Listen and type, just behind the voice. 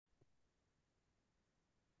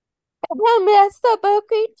Mr.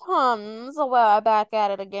 Bookie Tons, we're back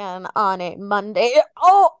at it again on a Monday.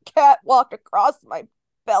 Oh, cat walked across my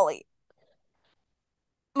belly.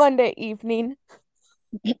 Monday evening.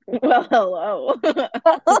 Well, hello.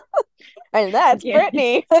 And that's Yeah.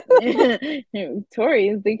 Brittany. Tori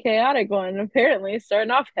is the chaotic one, apparently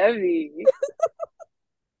starting off heavy.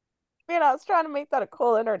 I was trying to make that a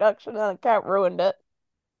cool introduction and the cat ruined it.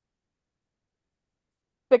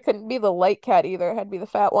 It couldn't be the light cat either, it had to be the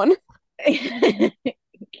fat one.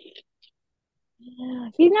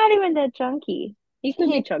 He's not even that chunky. He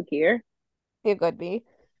could be He, chunkier. he could be.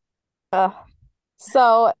 Uh,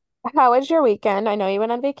 so, how was your weekend? I know you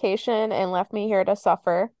went on vacation and left me here to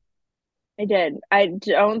suffer. I did. I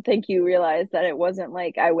don't think you realized that it wasn't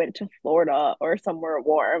like I went to Florida or somewhere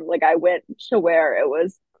warm. Like I went to where it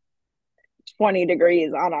was 20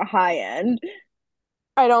 degrees on a high end.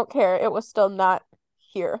 I don't care. It was still not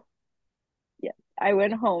here. Yeah. I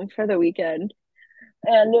went home for the weekend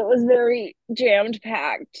and it was very jammed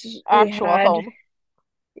packed. We Actual had, home.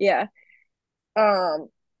 yeah. Um,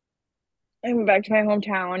 I went back to my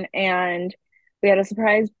hometown and we had a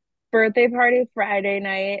surprise birthday party Friday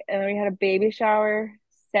night, and then we had a baby shower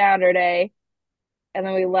Saturday, and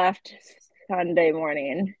then we left Sunday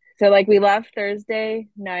morning. So like we left Thursday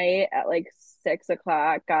night at like 6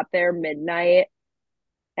 o'clock, got there midnight,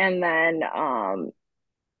 and then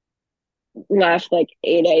left like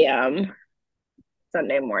 8 a.m.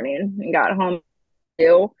 Sunday morning and got home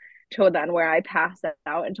too till then, where I passed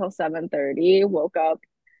out until 7:30, woke up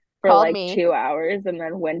for Called like me. 2 hours and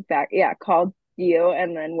then went back. Yeah, called you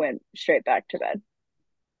and then went straight back to bed.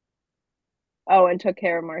 Oh, and took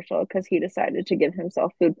care of Marshall because he decided to give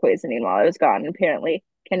himself food poisoning while I was gone. And apparently,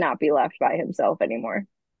 cannot be left by himself anymore.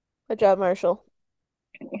 Good job, Marshall.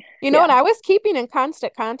 And Yeah, I was keeping in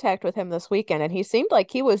constant contact with him this weekend, and he seemed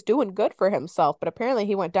like he was doing good for himself, but apparently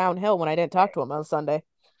he went downhill when I didn't talk to him on Sunday.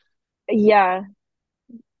 yeah,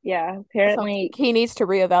 yeah. So Apparently, he needs to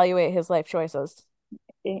reevaluate his life choices.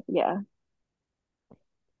 yeah.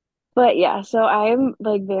 But yeah, so I'm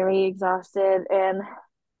like very exhausted, and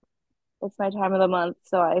it's my time of the month,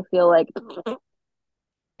 so I feel like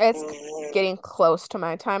It's getting close to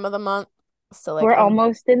my time of the month. So like we're I'm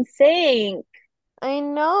almost in sync. I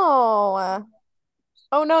know.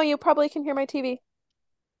 Oh no, you probably can hear my TV.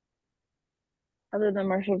 Other than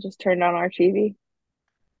Marshall just turned on our TV.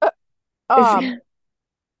 Uh, It's Um,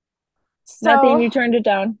 nothing. so You turned it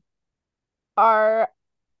down. our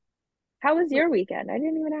How was your weekend? I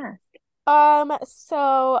didn't even ask.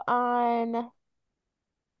 so on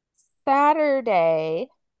Saturday,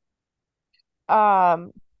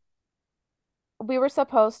 um we were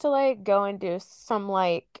supposed to like go and do some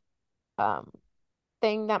like um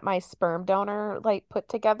thing that my sperm donor like put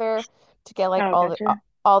together to get like Oh, gotcha.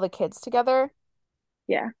 all the kids together,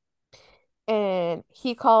 Yeah. and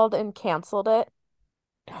he called and canceled it.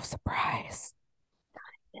 No surprise.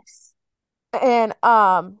 Yes. And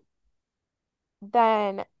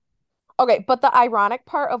then okay, but the ironic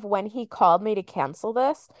part of when he called me to cancel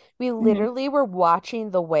this, we Mhm. literally were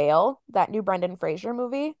watching The Whale, that new Brendan Fraser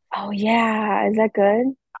movie. Oh yeah, is that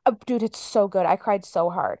good? Dude, it's so good. I cried so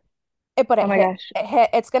hard. But Oh my gosh.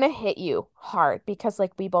 it's gonna hit you hard because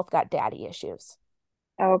like we both got daddy issues.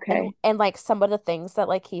 Okay. And like some of the things that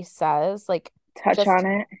like he says, like Touch just on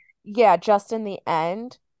it. yeah, just in the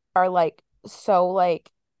end are like so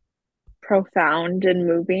like Profound and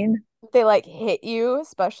moving. they like hit you,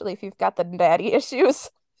 especially if you've got the daddy issues.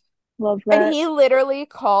 Love And that. he literally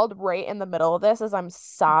called right in the middle of this as I'm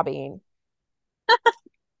sobbing.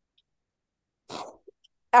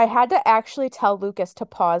 I had to actually tell Lucas to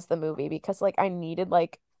pause the movie because like I needed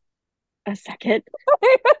like A second.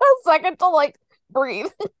 a second to like breathe.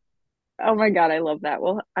 Oh my God, I love that.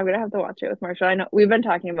 Well, I'm gonna have to watch it with Marshall. I know we've been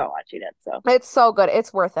talking about watching it, so It's so good.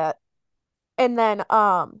 It's worth it. And then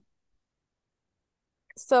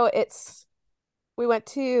so it's we went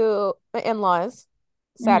to my in-laws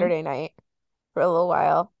mhm. Saturday night for a little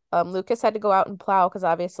while. Lucas had to go out and plow because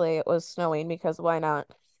obviously it was snowing because why not?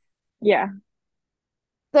 Yeah.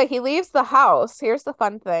 So he leaves the house. Here's the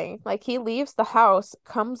fun thing. Like he leaves the house,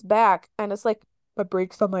 comes back, and it's like, my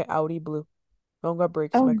brakes on my Audi blue. I don't got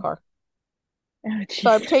brakes in my Oh, car. oh So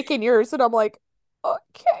I'm Jesus. taking yours and I'm like,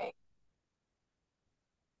 okay.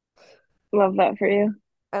 Love that for you.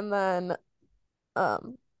 And then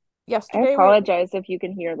um I yesterday we apologize if you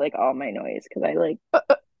can hear like all my noise because I like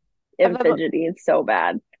and am then fidgety so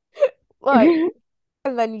bad. like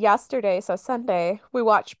and then yesterday, so Sunday, we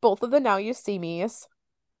watched both of the Now You See Me's.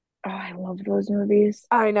 Oh, I love those movies.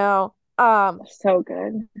 I know. So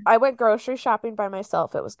good. I went grocery shopping by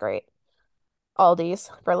myself. It was great. Aldi's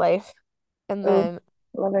for life. And Oh, then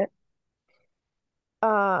love it.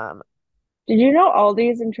 Um, Did you know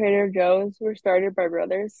Aldi's and Trader Joe's were started by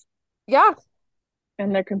brothers yeah,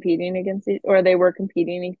 and they're competing against each, or they were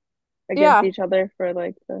competing against yeah. each other for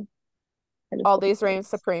like the, I just All love these reign this.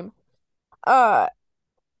 supreme. Uh,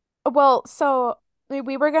 well, so we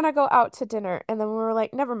were gonna go out to dinner, and then we were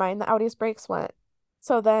like, never mind, the Audi's brakes went.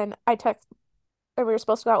 So then I text, and we were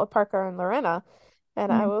supposed to go out with Parker and Lorena,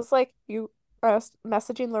 and I Mm. was like, I was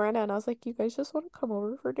messaging Lorena, and I was like, you guys just want to come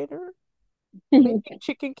over for dinner? Making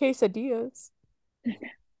chicken quesadillas.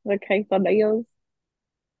 The quesadillas.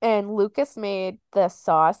 And Lucas made the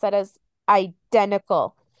sauce that is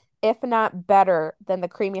identical, if not better, than the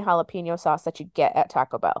creamy jalapeno sauce that you get at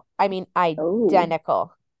Taco Bell. I mean, Oh,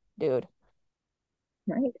 identical, dude.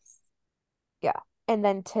 nice. Yeah. And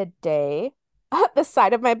then today, the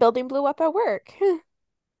side of my building blew up at work.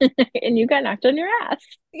 And you got knocked on your ass.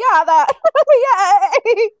 Yeah, that.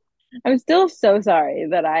 Yay! I'm still so sorry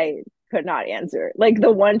that I could not answer. Like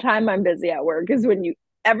the one time I'm busy at work is when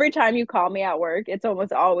every time you call me at work, it's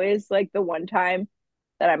almost always like the one time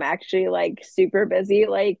that I'm actually like super busy.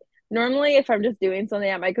 Like normally if I'm just doing something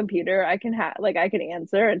at my computer, I can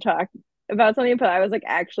answer and talk about something, but I was like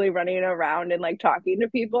actually running around and like talking to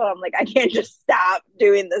people. I'm like, I can't just stop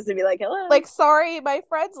doing this and be like, hello. Like, sorry, my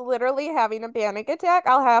friend's literally having a panic attack.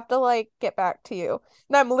 I'll have to like get back to you.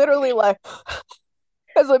 And I'm literally like,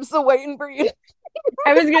 because I'm still waiting for you.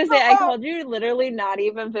 I was gonna say I called you literally not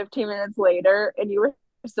even 15 minutes later and you were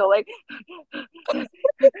still like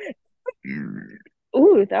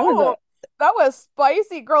ooh, Oh, that was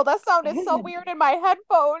spicy, girl. That that sounded was so a weird in my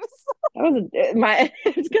headphones. that was my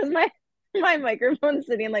it's because my microphone's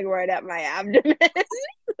sitting like right at my abdomen,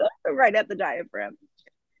 right at the diaphragm.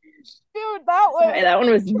 Dude, that Sorry, was that one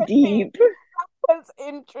was interesting. deep. That was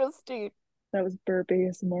interesting. That was burp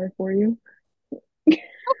ASMR for you.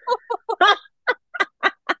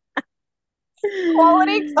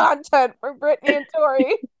 Quality content for Brittany and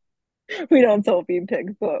Tori. We don't selfie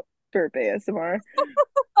pics, but burp ASMR.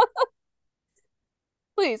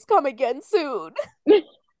 Please come again soon.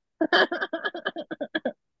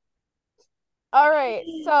 All right,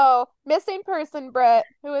 so missing person, Britt.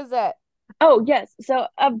 Who is it? Oh yes, so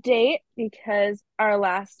update because our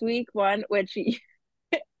last week one, which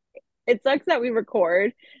it sucks that we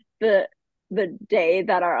record the the day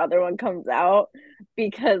that our other one comes out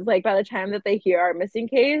because like by the time that they hear our missing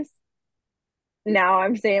case, now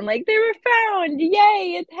I'm saying like they were found.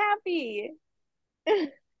 Yay, it's happy.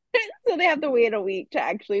 So they have to wait a week to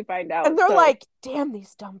actually find And out. they're So like, damn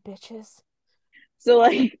these dumb bitches.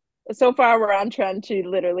 like so far we're on trend to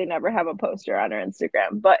literally never have a poster on our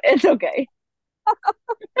Instagram, but it's okay.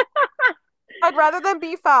 I'd rather them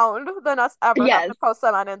be found than us ever have Yes, to post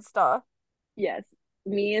them on Insta. yes,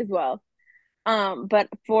 me as well. But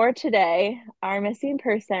for today, our missing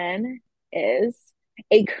person is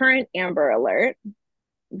a current Amber Alert.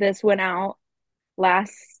 This went out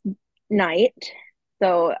last night,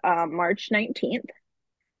 so March 19th,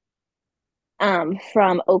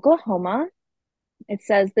 from Oklahoma. It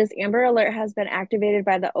says this Amber Alert has been activated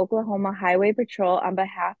by the Oklahoma Highway Patrol on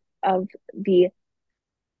behalf of the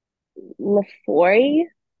LaFoy,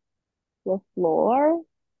 LaFleur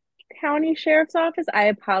County Sheriff's Office. I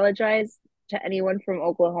apologize to anyone from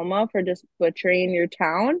Oklahoma for just butchering your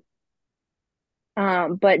town.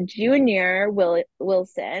 But Junior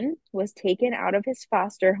Wilson was taken out of his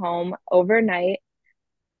foster home overnight,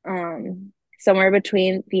 somewhere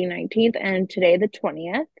between the 19th and today, the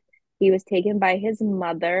 20th. He was taken by his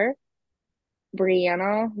mother,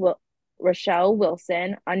 Rochelle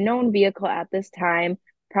Wilson, unknown vehicle at this time,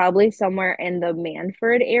 probably somewhere in the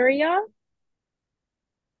Manford area.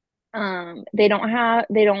 They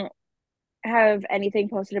don't have anything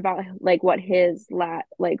posted about like what he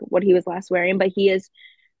was last wearing, but he is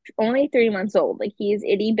only 3 months old. Like he is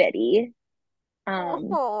itty bitty. Um,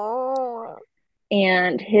 Oh,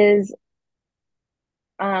 and his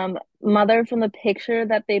mother from the picture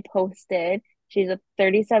that they posted, she's a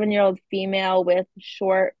 37-year-old female with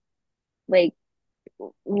short, like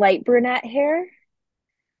light brunette hair.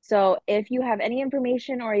 So if you have any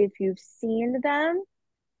information or if you've seen them,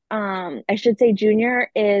 I should say Junior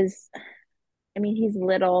is, I mean, he's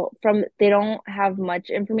little. They don't have much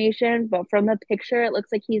information, but from the picture, it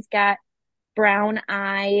looks like he's got brown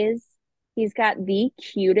eyes. He's got the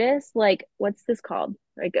cutest, like, what's this called?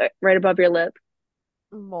 Like, right above your lip.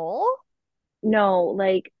 mole? No,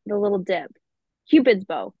 like the little dip. Cupid's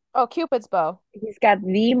bow. Oh, Cupid's bow. He's got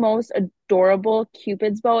the most adorable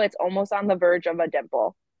Cupid's bow. It's almost on the verge of a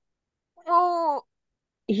dimple. Oh,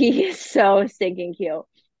 He is so stinking cute.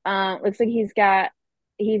 Looks like he's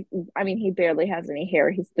I mean, he barely has any hair.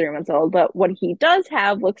 He's 3 months old, but what he does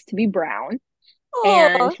have looks to be brown.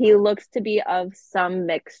 and Oh, he looks to be of some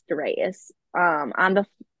mixed race. On the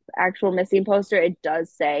actual missing poster, it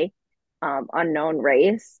does say unknown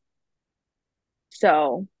race.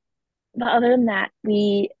 So, but other than that,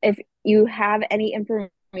 if you have any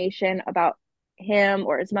information about him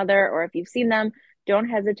or his mother, or if you've seen them, don't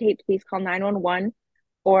hesitate. Please call 911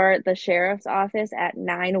 or the sheriff's office at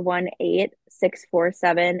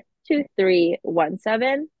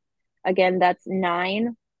 918-647-2317. Again, that's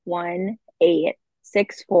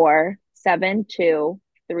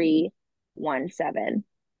 918-647-2317.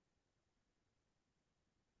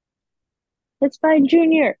 Let's find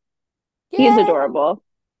Junior. He's yeah. adorable.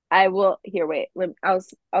 I will here. Wait,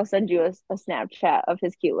 I'll send you a Snapchat of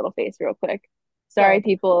his cute little face real quick. Sorry, Good.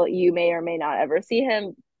 people, you may or may not ever see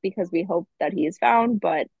him because we hope that he is found.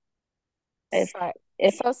 But if So,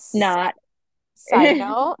 if so not, side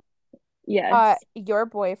note, yes. your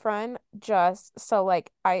boyfriend just so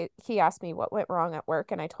like he asked me what went wrong at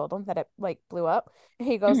work and I told him that it like blew up. And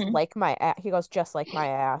he goes Mhm. like my ass. He goes just like my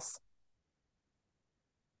ass.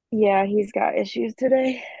 Yeah, he's got issues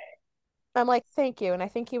today. I'm like, thank you. And I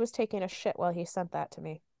think he was taking a shit while he sent that to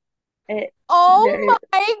me. It's Oh very my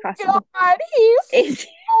possible. God, he's Is so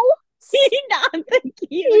he not the sweet.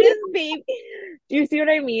 cutest baby? Do you see what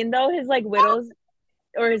I mean though? His like widow's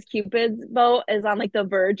or his Cupid's bow is on like the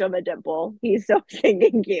verge of a dimple. He's so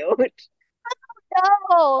stinking cute.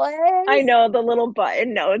 No, I know the little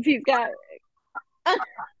button notes he's got.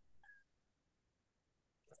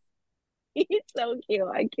 He's so cute.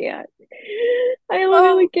 I can't. I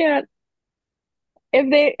literally oh, can't.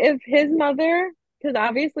 If his mother, because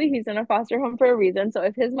obviously he's in a foster home for a reason, so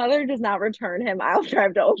if his mother does not return him, I'll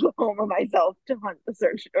drive to Oklahoma myself to hunt the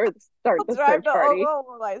search or start I'll the drive search to party.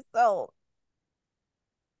 Oklahoma myself.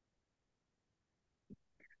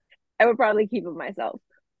 I would probably keep him myself.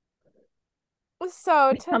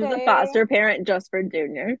 So Become the today, foster parent just for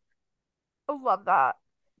Junior. I love that.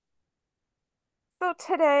 So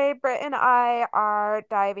today, Britt and I are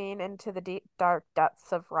diving into the deep, dark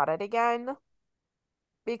depths of Reddit again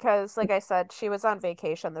because, like I said, she was on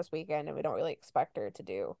vacation this weekend and we don't really expect her to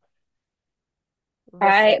do the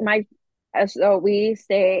I same. my So we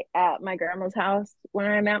stay at my grandma's house when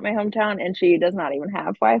I'm at my hometown, and she does not even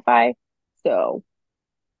have Wi-Fi. So,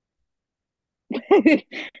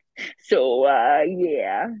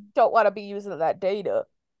 yeah, Don't want to be using that data.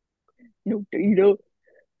 no data.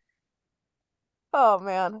 Oh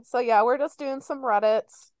man. So yeah, we're just doing some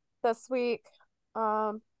Reddits this week.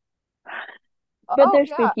 Um, But oh they're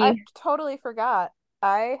yeah, I spooky. totally forgot.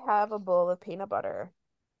 I have a bowl of peanut butter.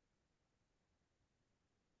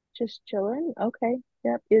 Just chilling. Okay.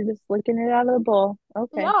 Yep, you're just licking it out of the bowl.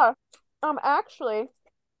 Okay. Yeah. Actually,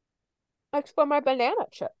 it's for my banana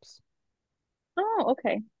chips. Oh,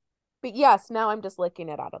 okay. But yes, now I'm just licking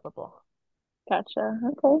it out of the bowl Gotcha.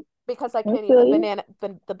 Okay. because I I can't eat feel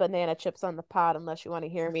you. the banana chips on the pod unless you want to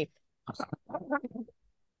hear me.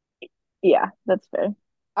 Yeah, that's fair.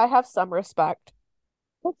 I have some respect.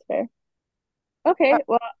 That's fair. Uh, Okay.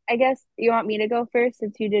 Well, I guess you want me to go first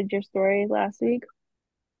since you did your story last week.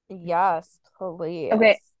 yes, Okay.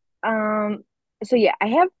 please. Um, so yeah, I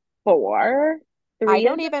have four. I Three of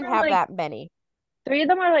don't them even are have like that many. Three of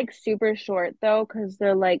them are like super short though, because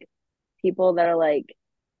they're like people that are like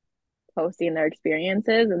posting their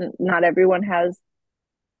experiences, and not everyone has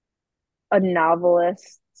a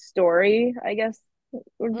novelist story, I guess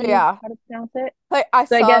would be Yeah. how to pronounce it. Like I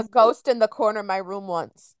So I saw a guess ghost in the corner of my room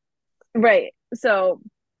once. right. So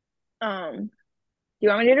do you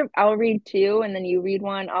want me to I'll read two and then you read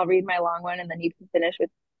one, I'll read my long one, and then you can finish with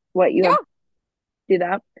what you have. Yeah, Do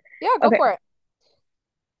that. yeah, go Okay. for it.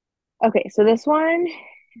 Okay, so this one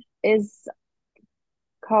is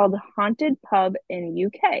called Haunted Pub in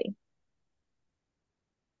UK.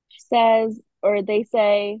 Says, or they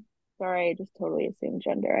say, sorry, I just totally assumed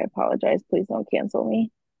gender. I apologize. Please don't cancel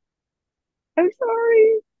me. I'm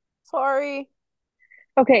sorry. Sorry.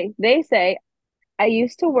 Okay, they say, I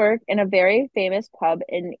used to work in a very famous pub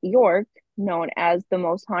in York known as the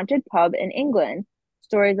most haunted pub in England.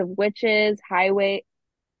 Stories of witches,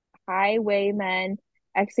 highwaymen,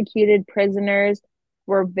 executed prisoners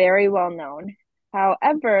were very well known.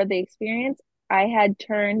 However, the experience I had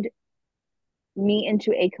turned me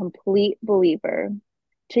into a complete believer.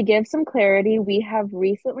 To give some clarity, we have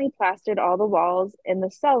recently plastered all the walls in the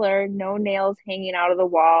cellar, no nails hanging out of the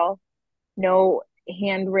wall, no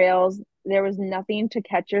handrails. There was nothing to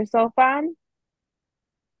catch yourself on.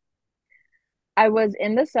 I was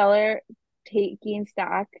in the cellar taking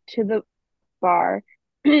stock to the bar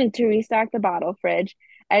to restock the bottle fridge.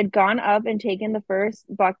 I had gone up and taken the first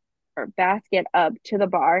basket up to the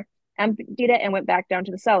bar, emptied it, and went back down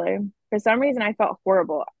to the cellar. For some reason, I felt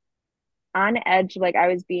horrible, on edge, like I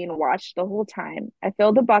was being watched the whole time. I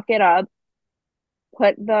filled the bucket up,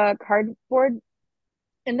 put the cardboard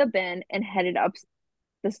in the bin, and headed up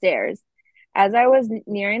the stairs. As I was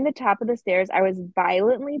nearing the top of the stairs, I was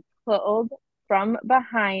violently pulled from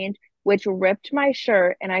behind, which ripped my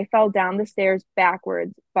shirt, and I fell down the stairs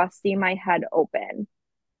backwards, busting my head open.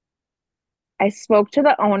 I spoke to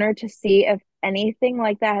the owner to see if anything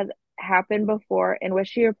like that has happened before, in which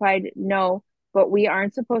she replied, "No, but we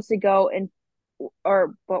aren't supposed to go in,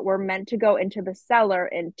 or but we're meant to go into the cellar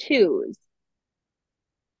in twos,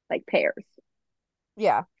 like pairs."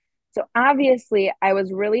 Yeah. So obviously, I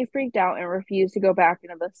was really freaked out and refused to go back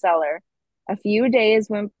into the cellar. A few days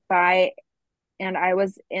went by, and I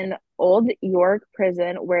was in Old York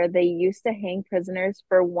prison where they used to hang prisoners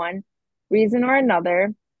for one reason or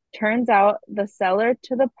another. Turns out the cellar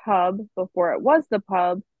to the pub, before it was the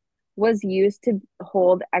pub, was used to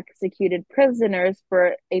hold executed prisoners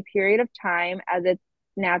for a period of time as it's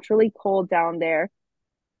naturally cold down there.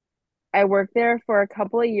 I worked there for a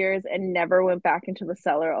couple of years and never went back into the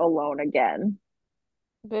cellar alone again.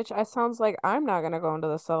 Bitch, it sounds like I'm not gonna go into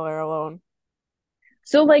the cellar alone.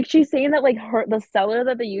 So like she's saying that like her the cellar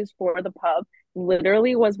that they used for the pub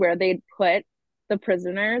literally was where they'd put the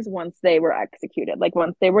prisoners once they were executed. Like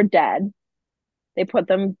once they were dead, they put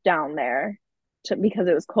them down there because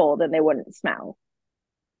it was cold and they wouldn't smell.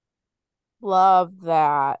 Love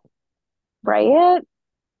that. Right?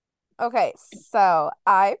 Okay, so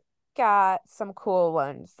I've got some cool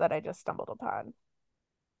ones that I just stumbled upon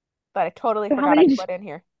that I totally So how forgot I many? put in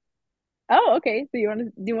here. Oh, okay. So you want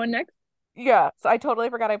to do one next? Yeah, so I totally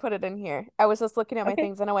forgot I put it in here. I was just looking at my Okay.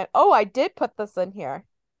 things and I went, oh, I did put this in here.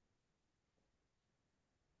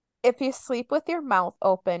 If you sleep with your mouth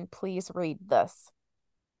open, please read this.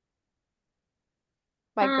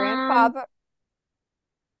 My Um, grandfather,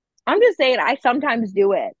 I'm just saying I sometimes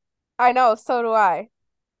do it. I know, so do I.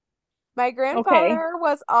 My Okay. grandfather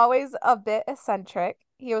was always a bit eccentric.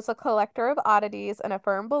 He was a collector of oddities and a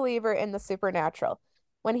firm believer in the supernatural.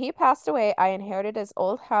 When he passed away, I inherited his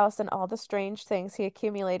old house and all the strange things he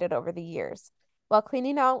accumulated over the years. While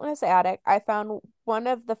cleaning out his attic, I found one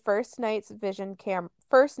of the first night vision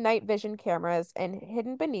cameras, and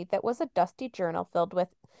hidden beneath it was a dusty journal filled with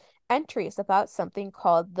entries about something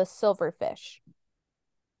called the silverfish.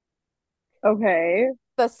 Okay.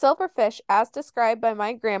 The silverfish, as described by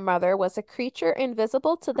my grandmother, was a creature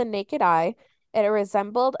invisible to the naked eye. It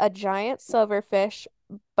resembled a giant silverfish,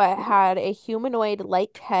 but had a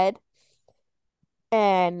humanoid-like head.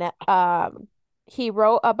 And he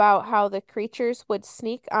wrote about how the creatures would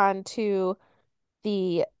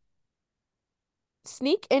the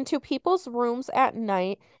sneak into people's rooms at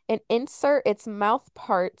night and insert its mouth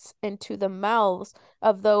parts into the mouths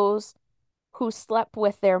of those who slept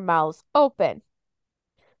with their mouths open.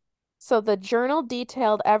 So the journal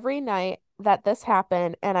detailed every night that this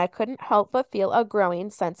happened, and I couldn't help but feel a growing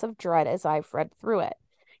sense of dread as I've read through it.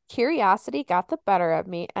 Curiosity got the better of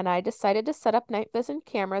me, and I decided to set up night vision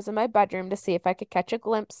cameras in my bedroom to see if I could catch a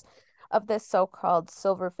glimpse of this so-called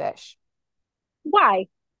silverfish. Why?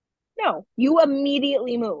 No, you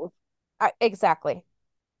immediately move. Exactly.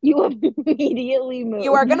 You immediately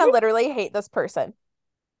You are move. gonna literally hate this person.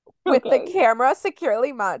 With the Okay. camera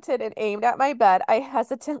securely mounted and aimed at my bed, I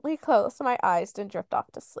hesitantly closed my eyes and drifted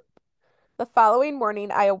off to sleep. The following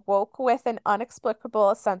morning, I awoke with an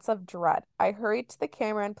inexplicable sense of dread. I hurried to the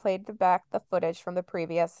camera and played back the footage from the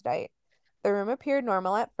previous night. The room appeared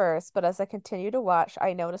normal at first, but as I continued to watch,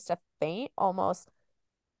 I noticed a faint, almost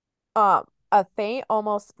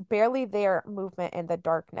barely there movement in the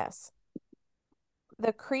darkness.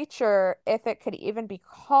 The creature, if it could even be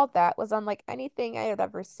called that, was unlike anything I had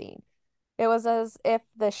ever seen. It was as if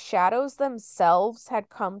the shadows themselves had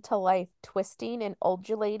come to life, twisting and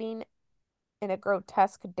undulating in a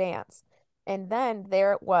grotesque dance. And then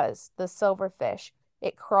there it was, the silverfish.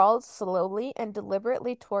 It crawled slowly and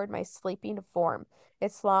deliberately toward my sleeping form,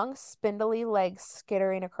 its long, spindly legs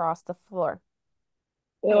skittering across the floor.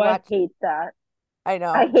 I Oh, I watched, hate that. I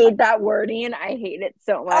I know, hate that wording. I hate it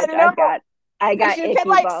so I much. know, I because got you can icky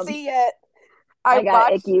like bumps. see it. I I got watched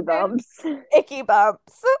icky it, bumps. icky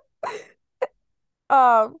bumps.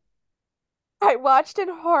 Um, I watched in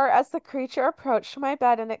horror as the creature approached my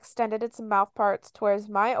bed and extended its mouth parts towards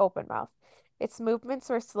my open mouth. Its movements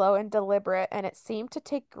were slow and deliberate, and it seemed to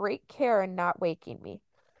take great care in not waking me.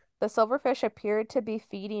 The silverfish appeared to be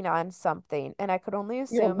feeding on something, and I could only Your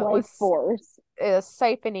assume life force.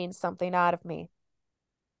 siphoning something out of me.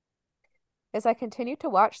 As I continued to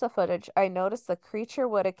watch the footage, I noticed the creature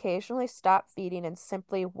would occasionally stop feeding and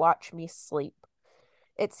simply watch me sleep.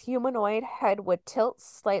 Its humanoid head would tilt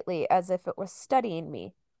slightly as if it was studying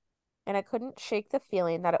me, and I couldn't shake the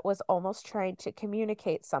feeling that it was almost trying to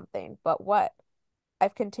communicate something. But what?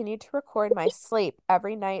 I've continued to record my sleep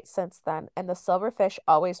every night since then, and the silverfish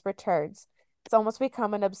always returns. It's almost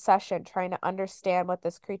become an obsession trying to understand what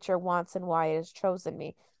this creature wants and why it has chosen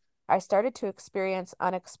me. I started to experience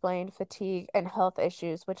unexplained fatigue and health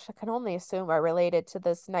issues, which I can only assume are related to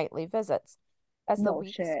this nightly visits. As the No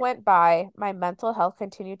weeks shit. went by, my mental health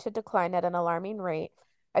continued to decline at an alarming rate.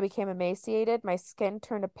 I became emaciated, my skin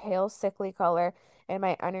turned a pale, sickly color, and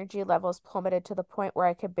my energy levels plummeted to the point where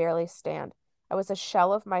I could barely stand. I was a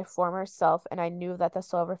shell of my former self, and I knew that the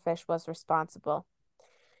silverfish was responsible.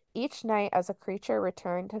 Each night, as a creature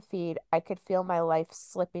returned to feed, I could feel my life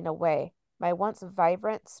slipping away, my once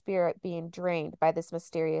vibrant spirit being drained by this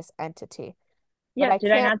mysterious entity. But Yeah, I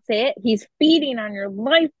did I can't, not say it? He's feeding on your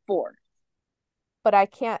life force. but I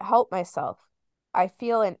can't help myself. I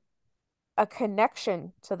feel a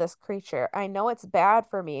connection to this creature. I know it's bad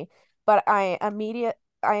for me, but I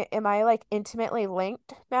like intimately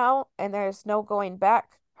linked now and there's no going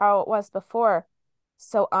back how it was before.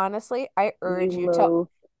 So honestly, I You urge you to, low.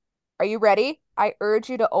 are you ready? I urge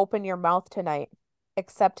you to open your mouth tonight.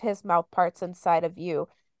 Accept his mouth parts inside of you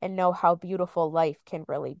and know how beautiful life can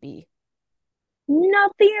really be.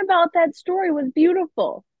 Nothing about that story was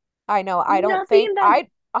beautiful. I know, I don't Nothing think about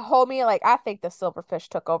I homie, like I think the silverfish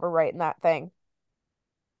took over right in that thing.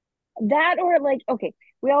 that or like okay,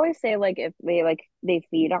 we always say like if they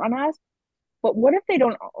feed on us, but what if they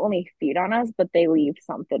don't only feed on us, but they leave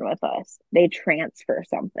something with us? They transfer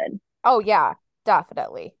something. Oh yeah,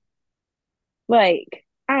 definitely. Like,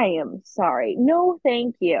 I am sorry. No,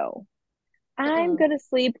 thank you. I'm Mm-mm. gonna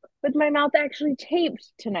sleep with my mouth actually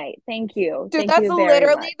taped tonight. Thank you. Dude, Thank that's you very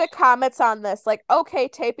literally the much. comments on this. Like, okay,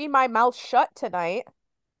 taping my mouth shut tonight.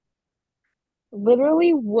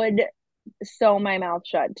 Literally would sew my mouth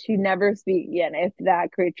shut to never speak again if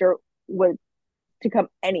that creature was to come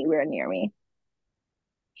anywhere near me.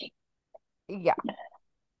 Yeah,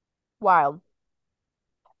 wild.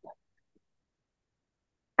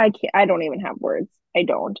 I can't, I don't even have words. I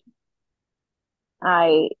don't.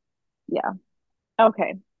 I, yeah.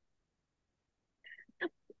 Okay.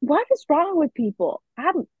 What is wrong with people?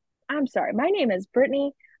 I'm sorry. My name is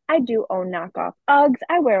Brittany. I do own knockoff Uggs.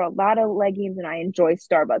 I wear a lot of leggings and I enjoy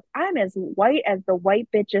Starbucks. I'm as white as the white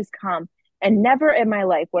bitches come. And never in my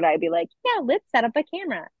life would I be like, yeah, let's set up a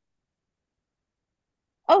camera.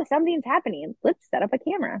 Oh, something's happening. Let's set up a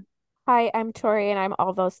camera. Hi, I'm Tori, and I'm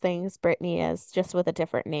all those things Brittany is, just with a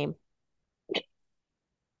different name.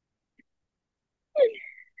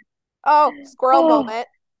 Oh, squirrel Oh, moment.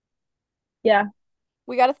 yeah.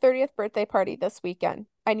 We got a 30th birthday party this weekend.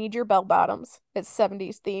 I need your bell bottoms. It's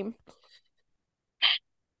 70s theme.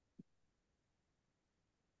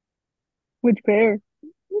 Which pair?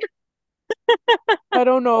 I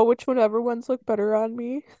don't know whichever ones look better on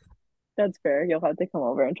me. That's fair. You'll have to come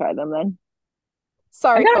over and try them then.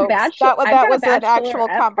 Sorry, folks. I've That got a was an actual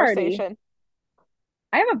bachelorette party. conversation.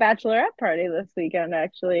 I have a bachelorette party this weekend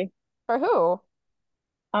actually. For who?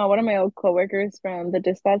 One of my old coworkers from the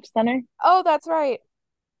dispatch center. Oh, that's right.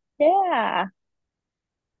 Yeah.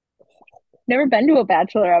 Never been to a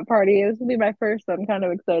bachelorette party. This will be my first, so I'm kind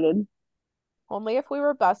of excited. Only if we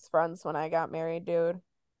were best friends when I got married, dude.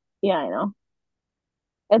 Yeah, I know.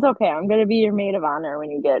 It's okay. I'm gonna be your maid of honor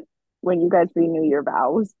when you guys renew your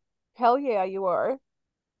vows. Hell yeah, you are.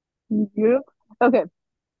 Yep. Okay,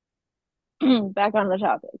 back on the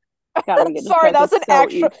topic. God, we get Sorry, distracted so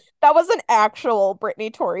easy. that was an actual Brittany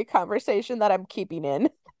Tory conversation that I'm keeping in.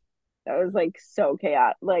 That was like so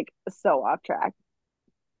chaotic, like so off track.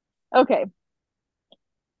 Okay.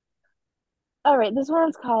 All right, this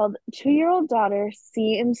one's called 2-year-old daughter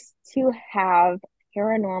seems to have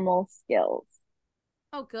paranormal skills.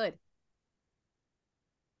 Oh, good.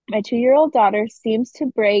 My 2-year-old daughter seems to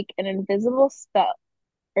break an invisible spell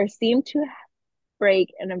or seem to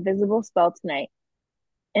break an invisible spell tonight.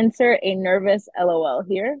 Insert a nervous LOL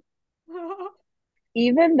here.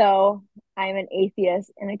 Even though I'm an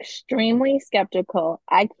atheist and extremely skeptical,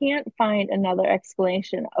 I can't find another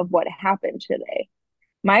explanation of what happened today.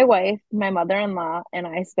 My wife, my mother in law, and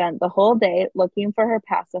I spent the whole day looking for her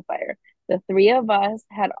pacifier. The three of us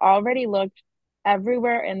had already looked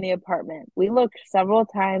everywhere in the apartment. We looked several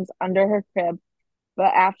times under her crib,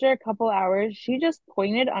 but after a couple hours, she just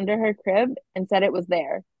pointed under her crib and said it was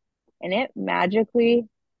there. And it magically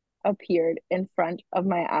appeared in front of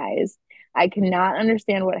my eyes. I cannot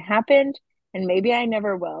understand what happened, and maybe I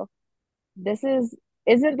never will. This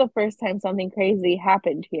isn't the first time something crazy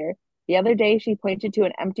happened here. The other day she pointed to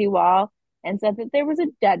an empty wall and said that there was a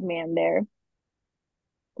dead man there.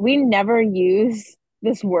 We never use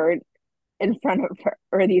this word in front of her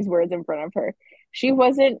or these words in front of her. She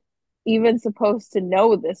wasn't even supposed to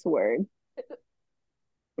know this word.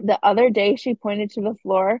 The other day, she pointed to the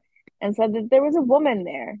floor and said that there was a woman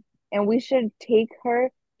there and we should take her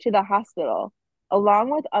to the hospital. Along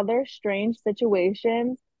with other strange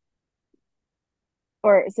situations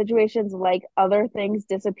or situations like other things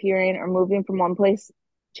disappearing or moving from one place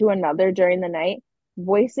to another during the night,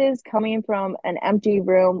 voices coming from an empty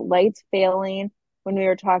room, lights failing when we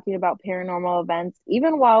were talking about paranormal events,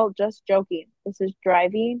 even while just joking. This is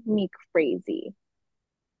driving me crazy.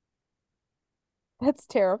 That's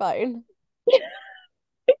terrifying.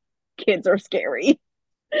 Kids are scary.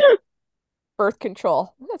 Birth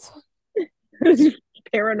control. That's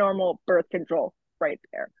Paranormal birth control right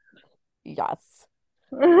there. yes.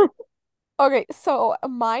 Okay, so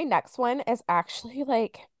my next one is actually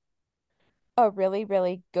like a really,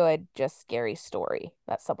 really good, just scary story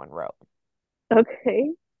that someone wrote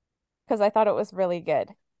Okay. because I thought it was really good.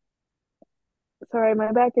 Sorry,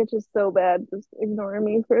 my back itches so bad. Just ignore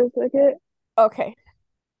me for a second. Okay.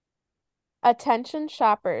 Attention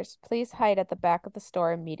shoppers, please hide at the back of the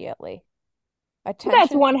store immediately. That's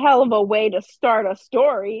Attention, one hell of a way to start a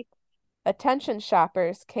story. attention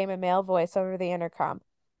shoppers, came a male voice over the intercom.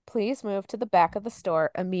 Please move to the back of the store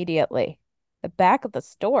immediately. The back of the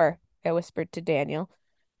store, I whispered to Daniel.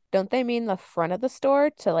 Don't they mean the front of the store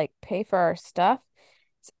to like pay for our stuff?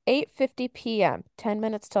 It's 8:50 p.m., 10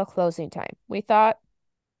 minutes till closing time. We thought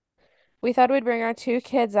we'd bring our two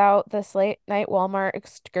kids out this late night Walmart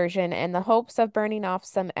excursion in the hopes of burning off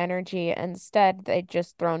some energy. Instead, they'd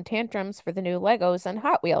just thrown tantrums for the new Legos and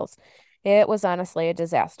Hot Wheels. It was honestly a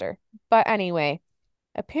disaster. But anyway,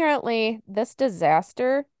 apparently, this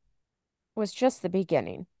disaster was just the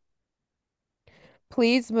beginning.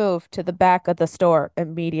 Please move to the back of the store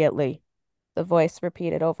immediately, the voice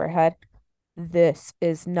repeated overhead. This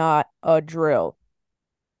is not a drill.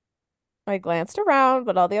 I glanced around,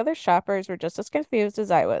 but all the other shoppers were just as confused as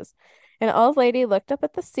I was. An old lady looked up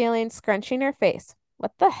at the ceiling, scrunching her face.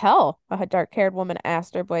 What the hell? A dark-haired woman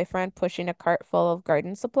asked her boyfriend, pushing a cart full of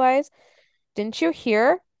garden supplies. Didn't you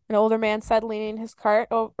hear? An older man said, leaning his cart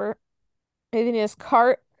of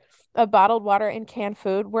bottled water and canned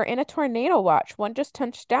food. We're in a tornado watch. One just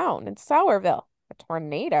touched down in Sourville. A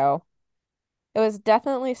tornado? It was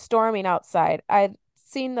definitely storming outside. I'd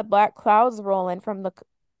seen the black clouds roll in from the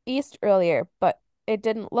east earlier, but it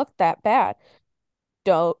didn't look that bad.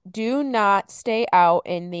 Do not stay out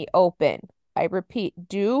in the open. I repeat,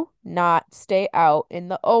 do not stay out in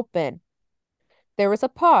the open. There was a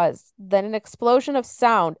pause, then an explosion of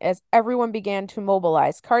sound as everyone began to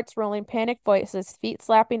mobilize, carts rolling, panicked voices, feet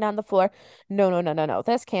slapping on the floor. No, no, no, no, no.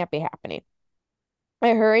 This can't be happening. I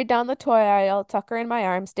hurried down the toy aisle, Tucker in my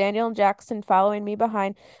arms, Daniel and Jackson following me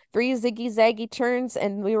behind. Three ziggy-zaggy turns,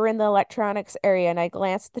 and we were in the electronics area, and I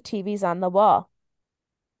glanced at the TVs on the wall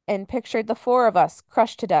and pictured the four of us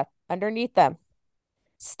crushed to death underneath them.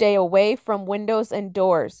 Stay away from windows and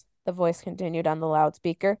doors, the voice continued on the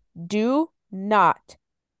loudspeaker. Do not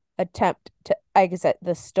attempt to exit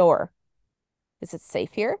the store. Is it safe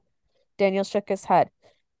here? Daniel shook his head.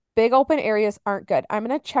 Big open areas aren't good. I'm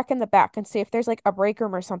gonna check in the back and see if there's like a break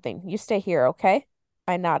room or something. You stay here, okay?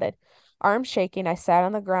 I nodded. Arms shaking, I sat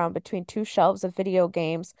on the ground between two shelves of video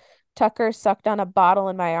games. Tucker sucked on a bottle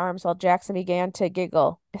in my arms while Jackson began to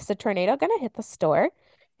giggle. Is the tornado gonna hit the store?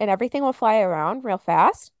 And everything will fly around real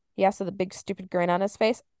fast? He asked with a big stupid grin on his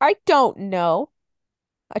face. I don't know.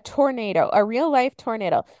 A tornado, a real life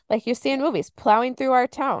tornado, like you see in movies, plowing through our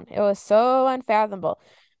town. It was so unfathomable.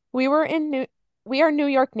 We were in New we are New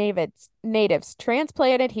York natives,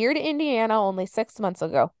 transplanted here to Indiana only 6 months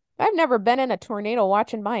ago. I've never been in a tornado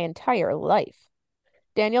watch in my entire life.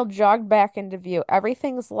 Daniel jogged back into view.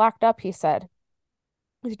 Everything's locked up, he said.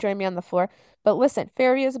 He joined me on the floor. But listen,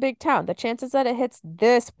 Fairview is a big town. The chances that it hits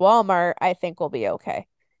this Walmart, I think, will be okay.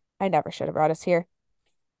 I never should have brought us here.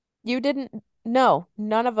 You didn't. No,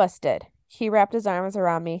 none of us did. He wrapped his arms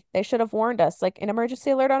around me. They should have warned us, like an emergency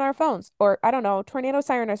alert on our phones, or I don't know, tornado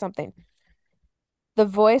siren or something. The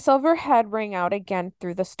voice overhead rang out again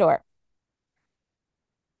through the store.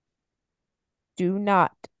 Do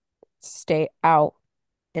not stay out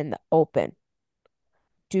in the open.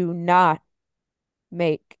 Do not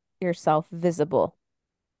make yourself visible.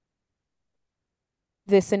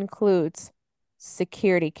 This includes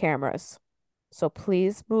security cameras. So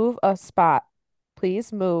please move a spot.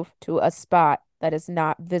 Please move to a spot that is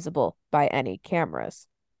not visible by any cameras.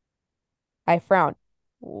 I frowned.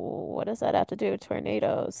 What does that have to do with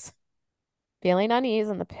tornadoes? Feeling unease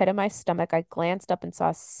in the pit of my stomach, I glanced up and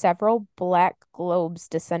saw several black globes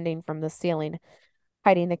descending from the ceiling.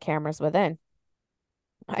 hiding the cameras within.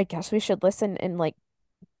 I guess we should listen and like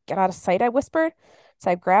get out of sight, I whispered.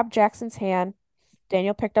 So I grabbed Jackson's hand.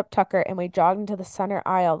 Daniel picked up Tucker and we jogged into the center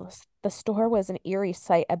aisle. The store was an eerie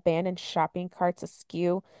sight, abandoned shopping carts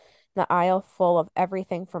askew, the aisle full of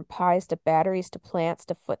everything from pies to batteries to plants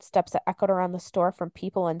to footsteps that echoed around the store from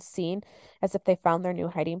people unseen as if they found their new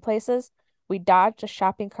hiding places. We dodged a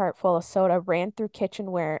shopping cart full of soda, ran through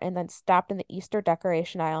kitchenware, and then stopped in the Easter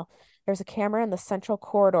decoration aisle. There was a camera in the central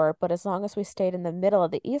corridor, but as long as we stayed in the middle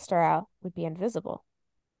of the Easter aisle, we'd be invisible.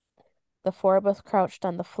 The four of us crouched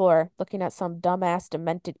on the floor, looking at some dumbass,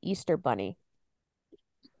 demented Easter bunny.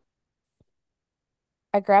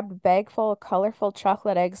 I grabbed a bag full of colorful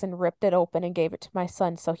chocolate eggs and ripped it open and gave it to my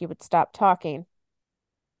son so he would stop talking.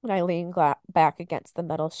 And I leaned back against the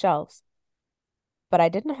metal shelves. But I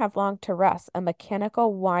didn't have long to rest. A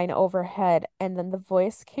mechanical whine overhead, and then the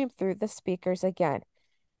voice came through the speakers again.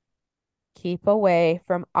 Keep away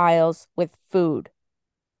from aisles with food.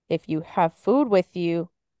 If you have food with you,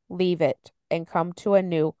 leave it and come to a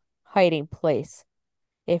new hiding place.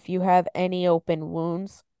 If you have any open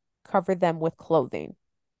wounds, cover them with clothing.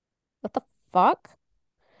 What the fuck?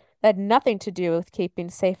 That had nothing to do with keeping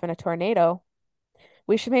safe in a tornado.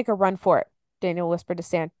 We should make a run for it, Daniel whispered to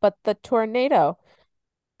Stan. But the tornado.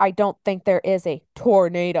 I don't think there is a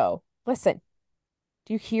tornado. Listen,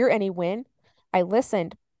 do you hear any wind? I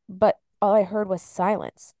listened, but all I heard was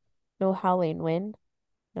silence. No howling wind,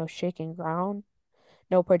 no shaking ground,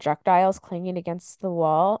 no projectiles clanging against the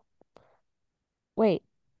wall. Wait,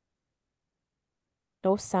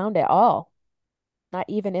 no sound at all, not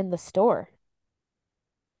even in the store.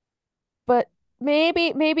 But maybe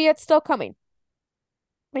it's still coming.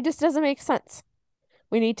 It just doesn't make sense.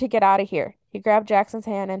 We need to get out of here. He grabbed Jackson's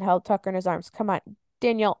hand and held Tucker in his arms. Come on,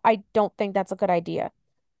 Daniel, I don't think that's a good idea.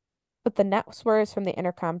 But the next words from the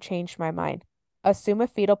intercom changed my mind. Assume a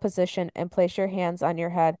fetal position and place your hands on your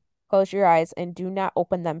head. Close your eyes and do not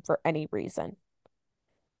open them for any reason.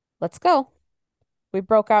 Let's go. We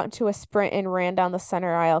broke out into a sprint and ran down the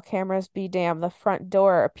center aisle. Cameras be damned. The front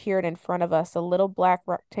door appeared in front of us, a little black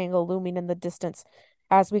rectangle looming in the distance.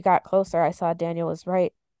 As we got closer, I saw Daniel was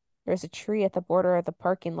right. There was a tree at the border of the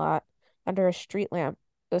parking lot under a street lamp.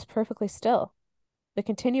 It was perfectly still. We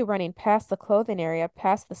continued running past the clothing area,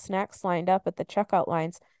 past the snacks lined up at the checkout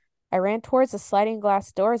lines. I ran towards the sliding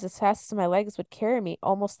glass doors as fast as my legs would carry me.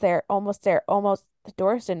 Almost there, almost there, almost. The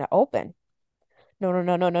doors didn't open. No, no,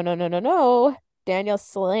 no, no, no, no, no, no, no. Daniel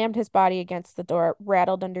slammed his body against the door,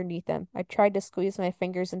 rattled underneath him. I tried to squeeze my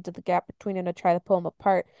fingers into the gap between them to try to pull them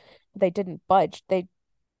apart, but they didn't budge. They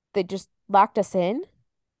just locked us in.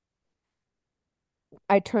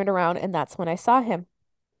 I turned around and that's when I saw him,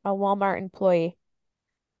 a Walmart employee.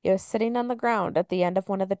 He was sitting on the ground at the end of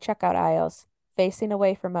one of the checkout aisles, facing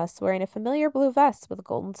away from us, wearing a familiar blue vest with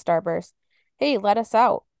golden starburst. Hey, let us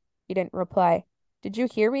out. He didn't reply. Did you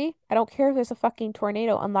hear me? I don't care if there's a fucking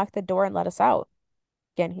tornado. Unlock the door and let us out.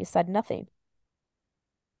 Again, he said nothing.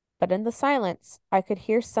 But in the silence, I could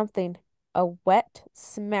hear something, a wet,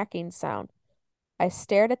 smacking sound. I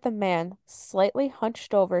stared at the man, slightly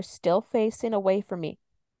hunched over, still facing away from me.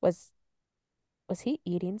 Was was he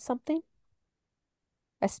eating something?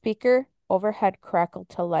 A speaker overhead crackled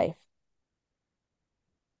to life.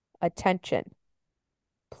 Attention,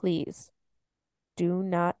 please. Do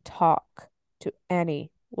not talk to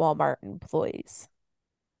any Walmart employees.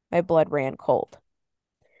 My blood ran cold.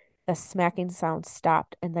 The smacking sound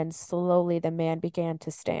stopped, and then slowly the man began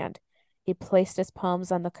to stand. He placed his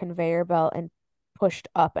palms on the conveyor belt and pushed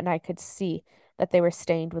up, and I could see that they were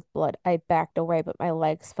stained with blood. I backed away, but my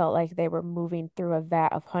legs felt like they were moving through a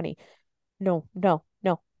vat of honey. No, no,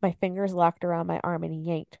 no. My fingers locked around my arm and he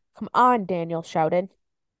yanked. Come on, Daniel shouted.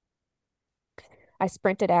 I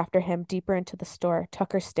sprinted after him deeper into the store.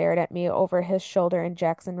 Tucker stared at me over his shoulder, and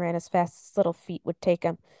Jackson ran as fast as his little feet would take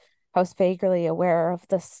him. I was vaguely aware of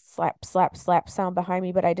the slap, slap, slap sound behind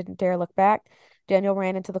me, but I didn't dare look back. Daniel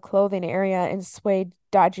ran into the clothing area and swayed,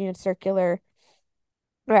 dodging in circular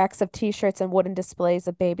racks of t-shirts and wooden displays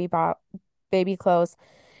of baby clothes.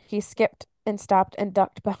 He skipped and stopped and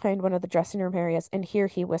ducked behind one of the dressing room areas. And here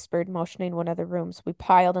he whispered, motioning one of the rooms. We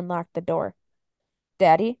piled and locked the door.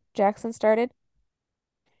 Daddy, Jackson started.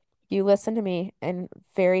 You listen to me, and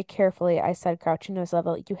very carefully, I said, crouching to his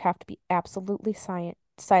level, you have to be absolutely silent.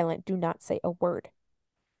 Do not say a word.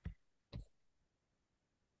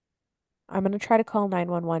 I'm going to try to call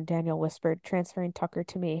 911, Daniel whispered, transferring Tucker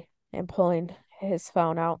to me and pulling his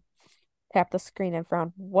phone out. Tapped the screen and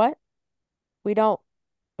frowned. What? We don't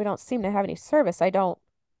we don't seem to have any service. I don't.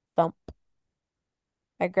 Thump.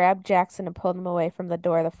 I grabbed Jackson and pulled him away from the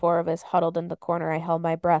door. The four of us huddled in the corner. I held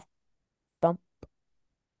my breath. Thump.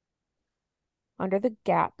 Under the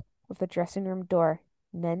gap of the dressing room door,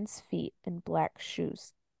 men's feet in black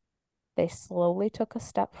shoes. They slowly took a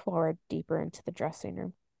step forward deeper into the dressing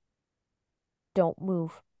room. Don't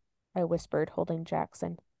move, I whispered, holding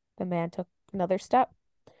Jackson. The man took another step.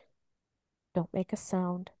 Don't make a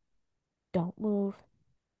sound. Don't move.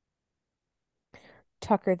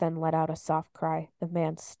 Tucker then let out a soft cry. The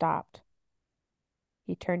man stopped.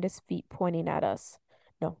 He turned his feet, pointing at us.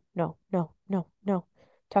 No, no, no, no, no.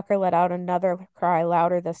 Tucker let out another cry,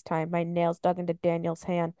 louder this time. My nails dug into Daniel's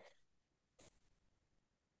hand.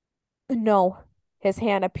 No. His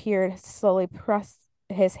hand appeared, slowly pressed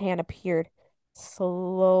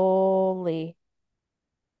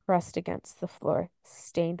against the floor,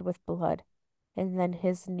 stained with blood, and then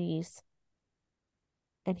his knees.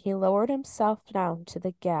 And he lowered himself down to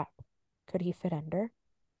the gap. Could he fit under?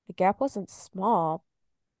 The gap wasn't small,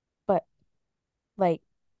 but like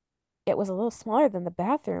it was a little smaller than the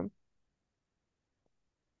bathroom.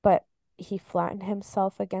 But he flattened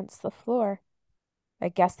himself against the floor. I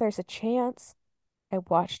guess there's a chance. I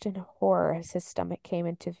watched in horror as his stomach came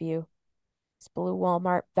into view. His blue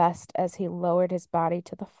Walmart vest as he lowered his body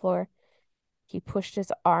to the floor. He pushed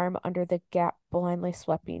his arm under the gap, blindly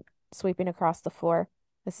sweeping across the floor,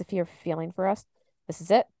 as if he were feeling for us. This is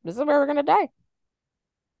it. This is where we're gonna die.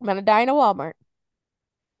 I'm gonna die in a Walmart.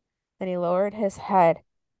 Then he lowered his head,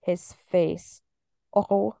 his face.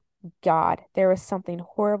 Oh God, there was something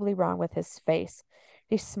horribly wrong with his face.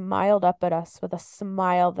 He smiled up at us with a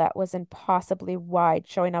smile that was impossibly wide,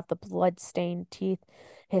 showing off the blood-stained teeth.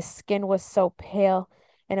 His skin was so pale,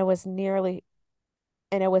 and it was nearly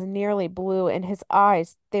blue, and his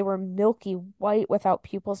eyes, they were milky white without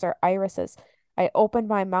pupils or irises. I opened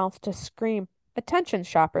my mouth to scream. Attention,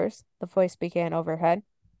 shoppers, the voice began overhead.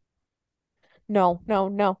 No, no,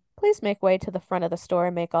 no. Please make way to the front of the store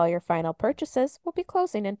and make all your final purchases. We'll be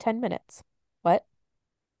closing in 10 minutes. What?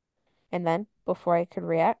 And then, before I could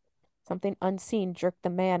react, something unseen jerked the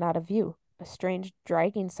man out of view. A strange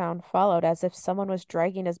dragging sound followed, as if someone was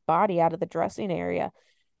dragging his body out of the dressing area.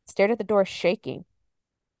 I stared at the door, shaking.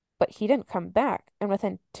 But he didn't come back, and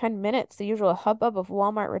within 10 minutes, the usual hubbub of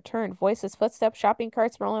Walmart returned. Voices, footsteps, shopping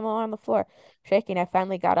carts rolling along the floor. Shaking, I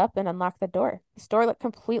finally got up and unlocked the door. The store looked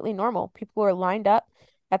completely normal. People were lined up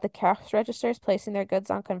at the cash registers, placing their goods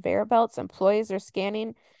on conveyor belts. Employees are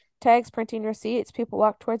scanning tags, printing receipts. People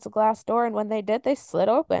walked towards the glass door, and when they did, they slid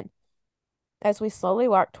open. As we slowly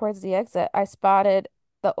walked towards the exit, I spotted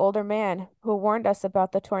the older man who warned us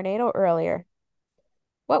about the tornado earlier.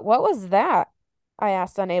 What was that? I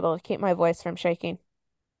asked, unable to keep my voice from shaking.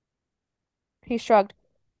 He shrugged.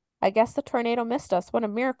 I guess the tornado missed us. What a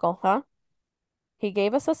miracle, huh? He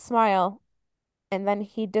gave us a smile, and then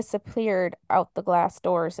he disappeared out the glass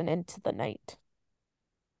doors and into the night.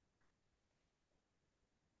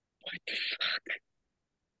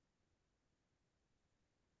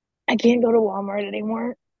 I can't go to Walmart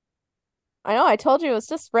anymore. I know, I told you, it's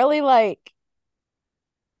just really like,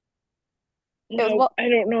 it was No, well, I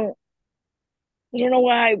don't know. I don't know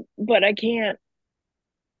why, but I can't.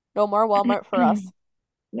 no more Walmart for us.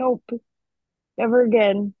 Nope, never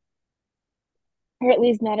again. Or at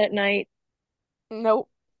least not at night. Nope.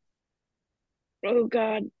 Oh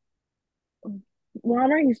God.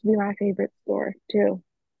 Walmart used to be my favorite store too.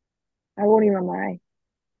 I won't even lie.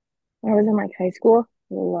 When I was in like high school,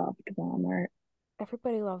 I loved Walmart.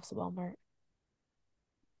 Everybody loves Walmart.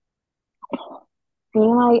 Me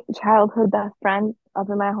and my childhood best friend up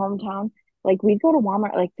in my hometown, like we'd go to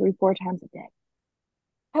Walmart like three, four times a day.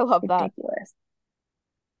 I love that. Ridiculous.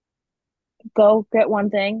 Go get one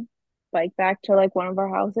thing, bike back to like one of our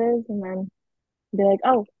houses, and then be like,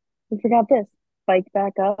 oh, we forgot this. Bike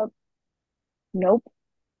back up. Nope.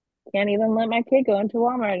 Can't even let my kid go into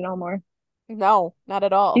Walmart no more. No, not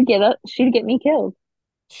at all. She'd get me killed.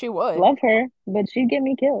 She would. Love her, but she'd get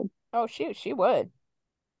me killed. Oh, shoot, she would.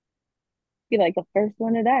 Be like the first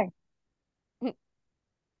one to die.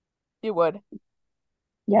 You would.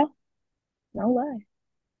 Yeah, no lie.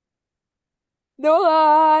 No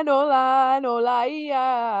lie, no lie, no lie.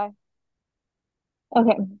 Yeah.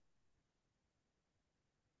 Okay.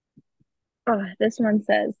 This one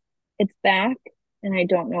says, it's back and I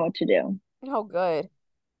don't know what to do. Oh, good.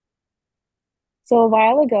 So a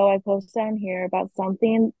while ago, I posted on here about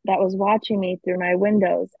something that was watching me through my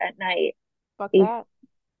windows at night, Fuck a that.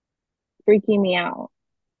 freaking me out.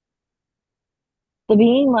 The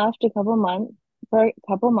being left for a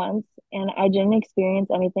couple months, and I didn't experience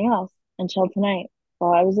anything else until tonight.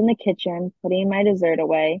 While I was in the kitchen putting my dessert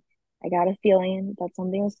away, I got a feeling that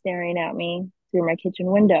something was staring at me through my kitchen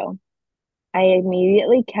window. I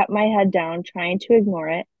immediately kept my head down, trying to ignore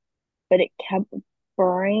it, but it kept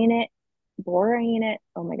burrowing boring it.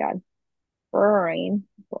 Oh my God. Burrowing.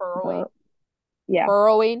 Burrowing. Yeah,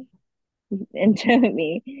 Burrowing. into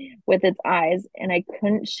me with its eyes, and I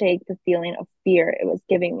couldn't shake the feeling of fear it was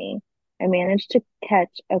giving me. I managed to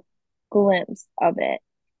catch a glimpse of it,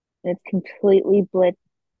 and it's completely blit.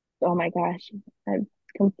 Oh my gosh, it's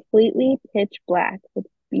completely pitch black with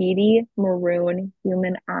beady maroon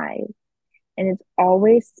human eyes, and it's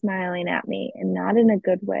always smiling at me, and not in a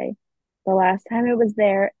good way. The last time it was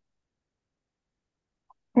there,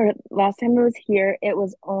 or last time it was here, it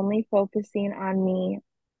was only focusing on me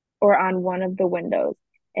or on one of the windows.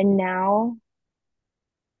 And now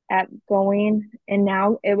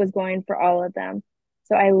now it was going for all of them.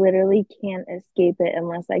 So I literally can't escape it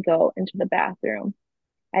unless I go into the bathroom.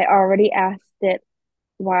 I already asked it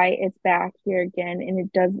why it's back here again, and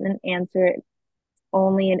it doesn't answer. It's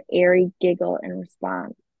only an airy giggle in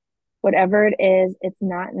response. Whatever it is, it's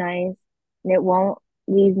not nice, and it won't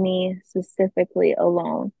leave me specifically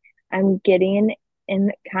alone. I'm getting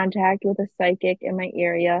in contact with a psychic in my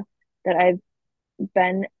area that I've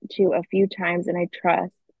been to a few times and I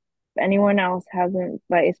trust. If anyone else has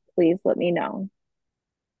advice, please let me know.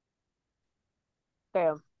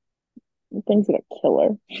 Damn. Things like a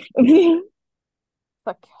killer. Like It's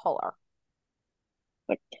a killer.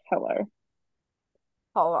 killer.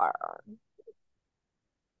 Killer.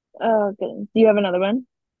 Oh goodness. Do you have another one?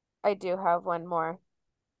 I do have one more.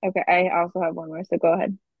 Okay, I also have one more, so go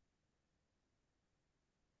ahead.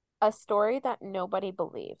 A story that nobody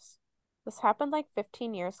believes. This happened like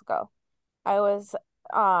 15 years ago. I was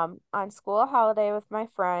on school holiday with my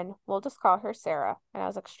friend. We'll just call her Sarah, and I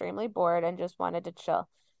was extremely bored and just wanted to chill.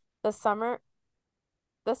 The summer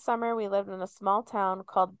This summer we lived in a small town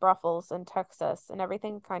called Brussels in Texas, and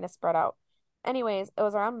everything kind of spread out. Anyways, it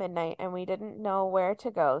was around midnight and we didn't know where to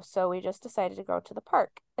go, so we just decided to go to the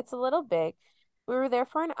park. It's a little big. We were there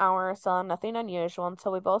for an hour or so, nothing unusual,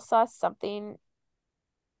 until we both saw something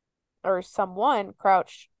or someone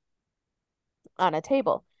crouched on a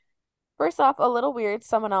table. First off, a little weird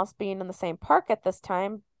someone else being in the same park at this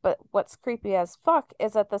time, but what's creepy as fuck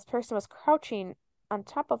is that this person was crouching on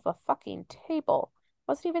top of a fucking table.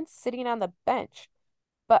 Wasn't even sitting on the bench.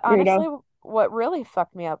 But Weirdo. honestly, what really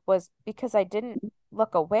fucked me up was because I didn't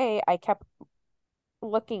look away, I kept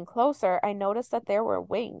looking closer. I noticed that there were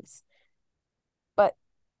wings, but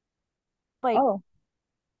like Oh,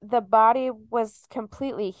 the body was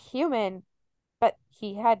completely human, but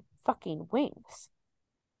he had fucking wings.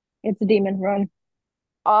 it's a demon. Run.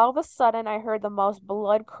 All of a sudden, I heard the most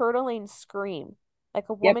blood-curdling scream, like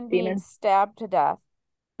a Yep, woman being demon. stabbed to death,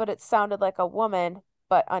 but it sounded like a woman,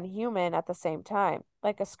 but unhuman at the same time.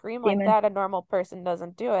 Like a scream like Demon. that, a normal person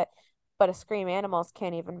doesn't do it, but a scream animals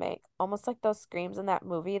can't even make. Almost like those screams in that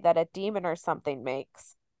movie that a demon or something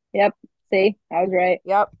makes. Yep. See, I was right.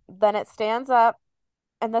 Yep. Then it stands up,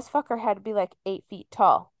 and this fucker had to be like 8 feet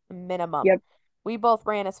tall, minimum. Yep. We both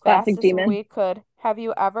ran as fast Classic as demon. we could. Have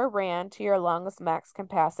you ever ran to your lungs max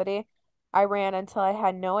capacity? I ran until I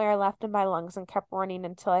had no air left in my lungs and kept running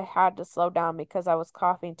until I had to slow down because I was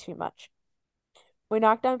coughing too much. We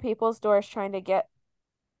knocked on people's doors trying to get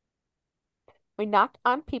We knocked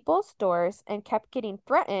on people's doors and kept getting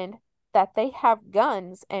threatened that they have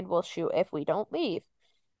guns and will shoot if we don't leave.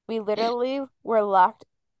 We literally were locked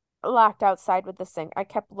outside with this thing. I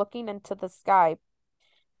kept looking into the sky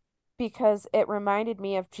because it reminded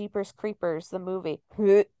me of Jeepers Creepers, the movie.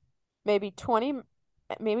 Maybe 20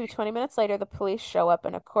 maybe 20 minutes later the police show up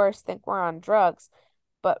and of course think we're on drugs,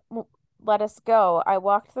 but let us go. I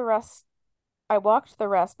walked the rest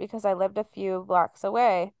because I lived a few blocks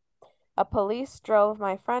away. A police drove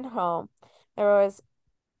my friend home. There was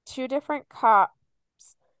two different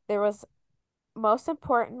cops. There was, most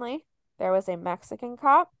importantly, there was a Mexican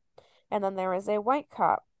cop and then there was a white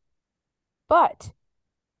cop. But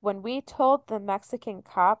when we told the Mexican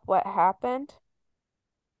cop what happened,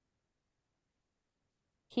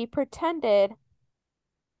 he pretended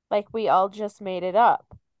like we all just made it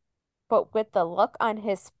up. But with the look on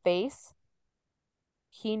his face,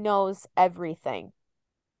 he knows everything.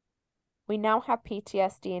 We now have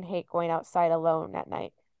PTSD and hate going outside alone at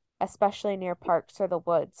night, especially near parks or the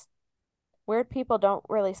woods. Weird people don't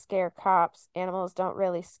really scare cops. Animals don't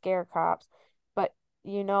really scare cops. But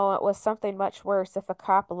it was something much worse if a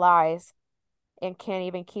cop lies and can't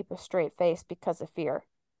even keep a straight face because of fear.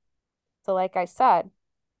 So, like I said,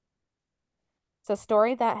 it's a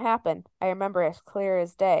story that happened. I remember as clear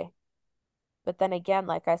as day. But then again,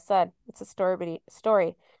 like I said, it's a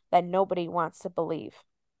story that nobody wants to believe.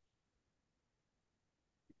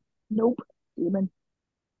 Nope. Demon.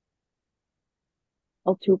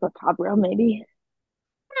 El Chupacabra, maybe.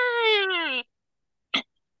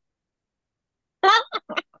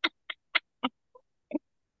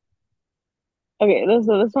 Okay, this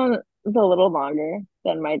one is a little longer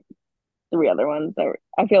than my three other ones.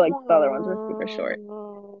 I feel like the other ones were super short.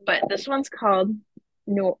 But this one's called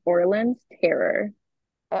New Orleans Terror.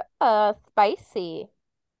 Spicy.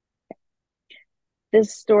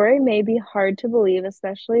 This story may be hard to believe,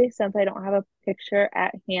 especially since I don't have a picture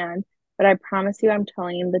at hand, but I promise you I'm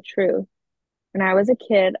telling you the truth. When I was a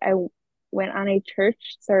kid, went on a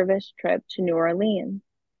church service trip to New Orleans.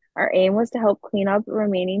 Our aim was to help clean up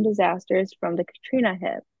remaining disasters from the Katrina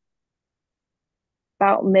hit.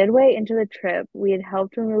 About midway into the trip, we had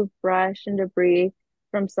helped remove brush and debris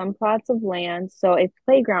from some plots of land so a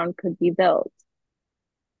playground could be built.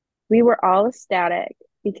 We were all ecstatic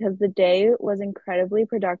because the day was incredibly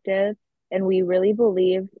productive and we really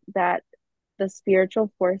believed that the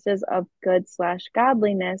spiritual forces of good slash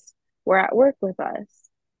godliness were at work with us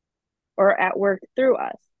or at work through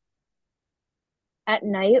us. At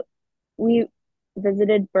night, we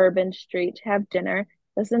visited Bourbon Street to have dinner,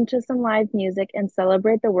 listen to some live music, and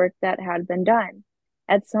celebrate the work that had been done.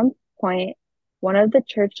 At some point, one of the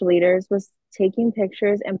church leaders was taking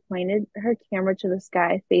pictures and pointed her camera to the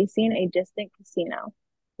sky facing a distant casino.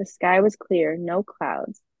 The sky was clear, no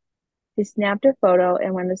clouds. She snapped a photo,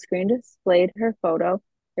 and when the screen displayed her photo,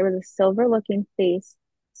 there was a silver looking face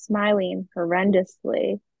smiling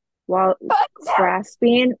horrendously while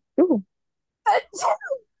grasping, ooh,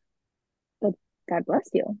 God bless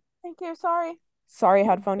you. Thank you. Sorry. Sorry,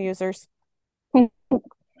 headphone users.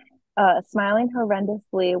 Smiling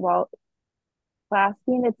horrendously while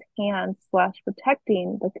clasping its hands slash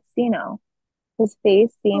protecting the casino. His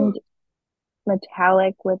face seemed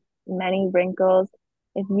metallic with many wrinkles.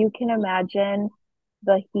 If you can imagine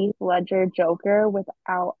the Heath Ledger Joker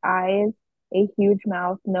without eyes, a huge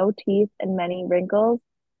mouth, no teeth, and many wrinkles,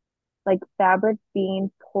 like fabric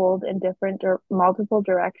being pulled in multiple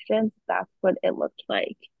directions, that's what it looked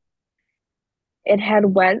like. It had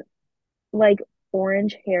wet, like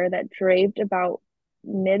orange hair that draped about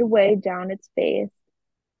midway down its face.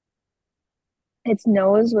 Its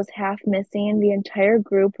nose was half missing. The entire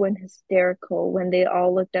group went hysterical when they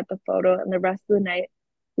all looked at the photo, and the rest of the night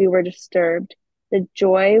we were disturbed. The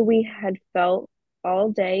joy we had felt all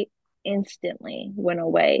day instantly went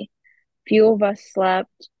away. Few of us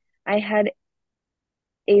slept. I had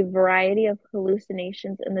a variety of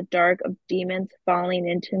hallucinations in the dark of demons falling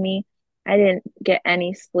into me. I didn't get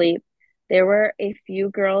any sleep. There were a few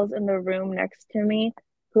girls in the room next to me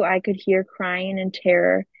who I could hear crying in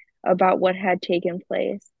terror about what had taken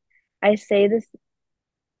place. I say this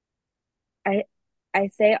I I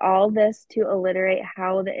say all this to alliterate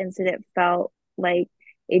how the incident felt like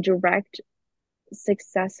a direct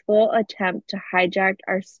successful attempt to hijack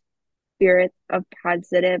our spirits of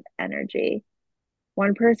positive energy.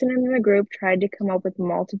 One person in the group tried to come up with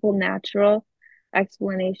multiple natural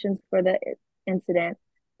explanations for the incident,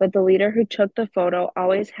 but the leader who took the photo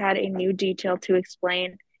always had a new detail to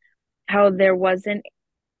explain how there wasn't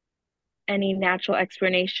any natural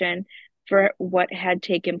explanation for what had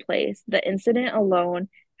taken place. The incident alone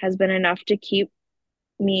has been enough to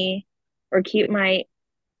me keep my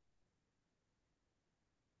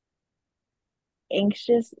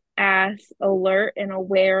anxious ass alert and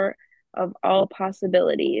aware of all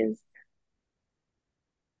possibilities.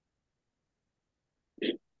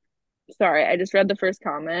 Sorry, I just read the first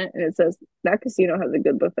comment and it says that casino has a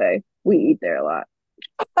good buffet. We eat there a lot.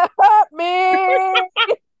 Me.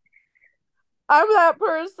 I'm that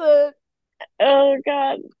person. Oh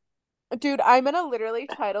God. Dude, I'm gonna literally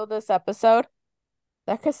title this episode,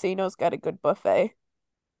 That Casino's Got a Good Buffet.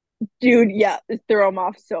 Dude, yeah, it threw him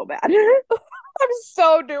off so bad. I'm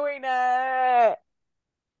so doing it.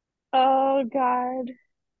 Oh God.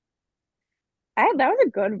 That was a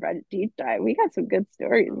good Reddit deep dive. We got some good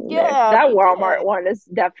stories in there. Yeah, That we Walmart did. one is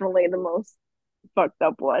definitely the most fucked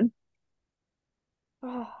up one.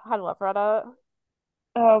 I love Reddit.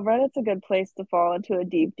 Oh, Reddit's a good place to fall into a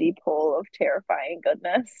deep, deep hole of terrifying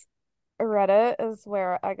goodness. Reddit is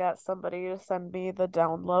where I got somebody to send me the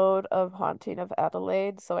download of Haunting of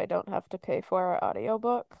Adelaide so I don't have to pay for our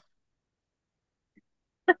audiobook.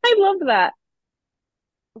 I love that.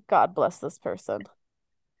 God bless this person.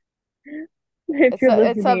 If you're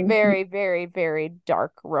It's a listening, very, very, very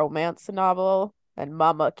dark romance novel, and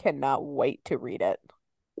Mama cannot wait to read it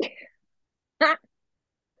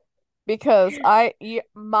because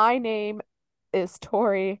my name is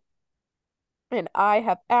Tori, and I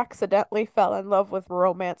have accidentally fell in love with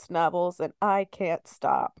romance novels, and I can't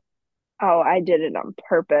stop. oh, I did it on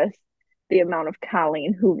purpose. The amount of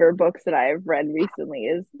Colleen Hoover books that I have read recently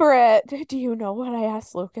is Brett, do you know what I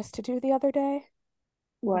asked Lucas to do the other day?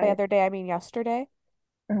 By what? other day, I mean yesterday.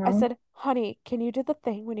 I Uh, said, honey, can you do the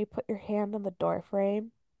thing when you put your hand on the door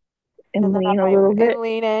frame and and then on lean a my little and bit.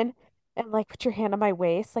 lean in and like put your hand on my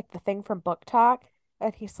waist, like the thing from Book Talk?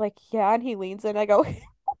 And he's like, yeah, and he leans in. I go,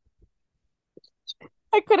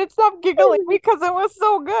 I couldn't stop giggling because it was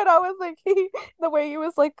so good. I was like, the way he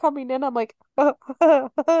was like coming in, I'm like,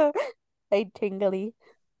 hey, tingly.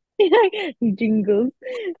 Jingles.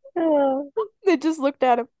 Oh. They just looked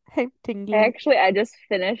at him. Hey, tingly. Actually, I just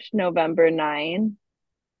finished November 9.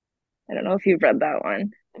 I don't know if you've read that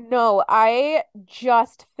one. No, I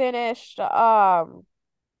just finished uh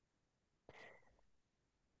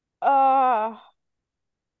oh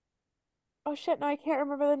shit, no, I can't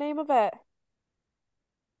remember the name of it.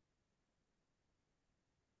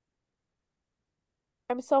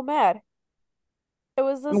 I'm so mad. It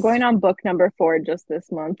was I'm going this on book number 4 just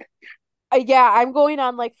this month. yeah, I'm going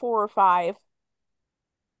on like four or five.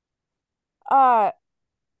 Uh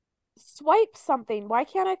Swipe something. Why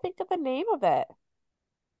can't I think of the name of it?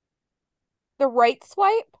 The right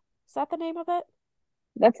swipe? Is that the name of it?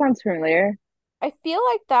 That sounds familiar. I feel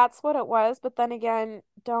like that's what it was, but then again,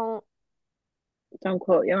 Don't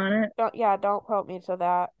quote you on it. don't quote me to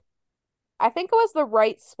that. I think it was the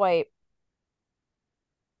right swipe.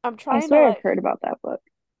 I'm I trying to swear I've like heard about that book.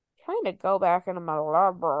 trying to go back into my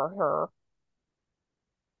library here.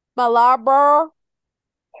 My library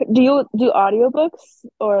Do you do audiobooks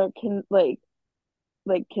or can like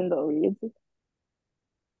Kindle reads?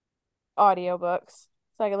 audiobooks.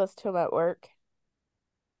 So I can listen to them at work.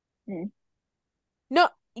 Mm. No,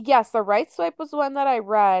 yes, the right swipe was one that I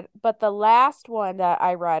read, but the last one that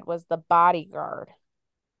I read was The Bodyguard.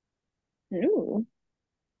 Ooh.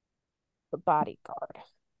 The Bodyguard.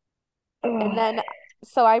 And Ugh. then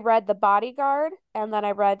so I read The Bodyguard and then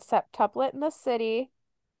I read Septuplet in the City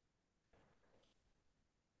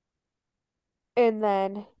and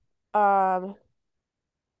then um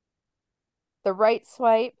The Right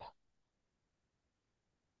Swipe.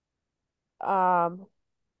 Um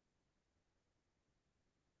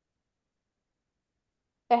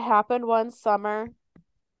It Happened One Summer.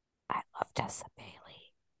 I love Tessa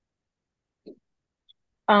Bailey.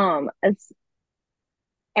 It's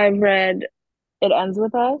I've read It Ends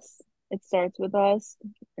With Us. It Starts With Us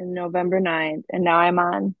in November 9th, and now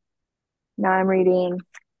I'm reading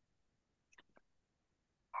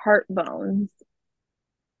Heart Bones.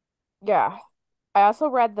 Yeah. I also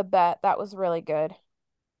read The Bet. That was really good.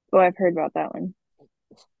 Oh, I've heard about that one.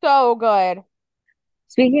 So good.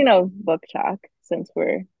 Speaking of book talk, since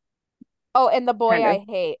we're Oh, and The Boy kind of I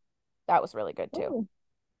Hate. That was really good too. oh,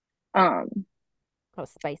 um, That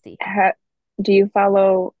was spicy. ha do you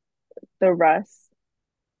follow the Russ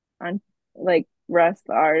on like Russ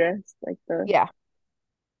the artist? Like the Yeah.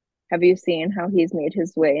 have you seen how he's made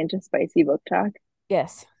his way into spicy book talk?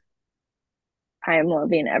 Yes. I am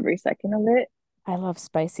loving every second of it. I love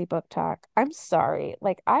spicy book talk. I'm sorry.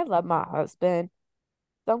 Like, I love my husband.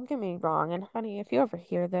 Don't get me wrong. And honey, if you ever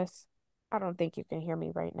hear this, I don't think you can hear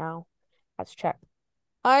me right now. Let's check.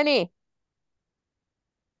 Honey,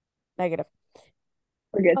 negative.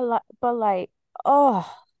 We're good. But like,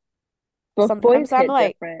 oh, Book sometimes boys hit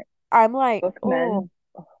different. I'm like, Book men.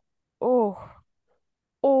 oh,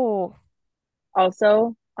 oh.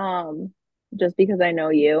 Also, just because I know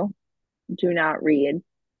you, do not read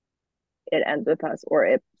It Ends With Us or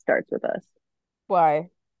It Starts With Us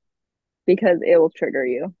Why? because it will trigger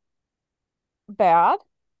you. Bad?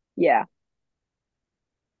 Yeah,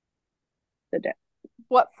 the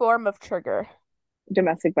What form of trigger?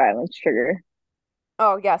 domestic violence trigger.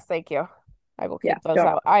 Oh, yes, thank you. I will Yeah, keep those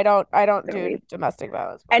out. I don't don't do read. domestic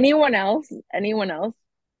violence books. Anyone else,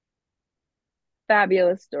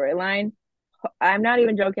 fabulous storyline. I'm not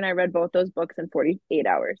even joking. I read both those books in 48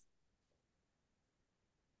 hours,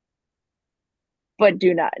 but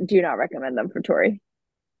do not recommend them for Tori.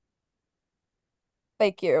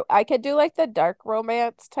 Thank you. I could do like the dark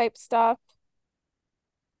romance type stuff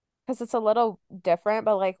because it's a little different,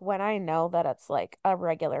 but like when I know that it's like a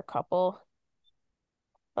regular couple,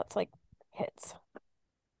 that's like hits.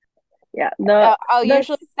 Yeah, the I'll the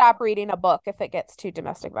usually stop reading a book if it gets too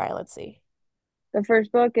domestic violence-y. the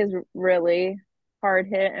first book is really hard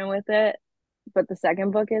hitting with it, but the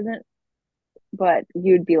second book isn't. But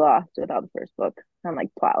you'd be lost without the first book on like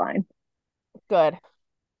plot line. Good.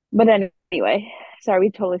 But anyway, sorry,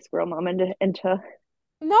 we totally squirrel mom into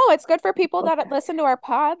No, it's good for people book that talk. listen to our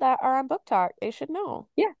pod that are on Book Talk. They should know.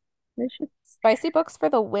 Yeah, they should. Spicy books for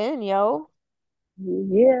the win, yo.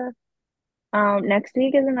 Yeah. Next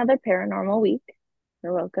week is another paranormal week.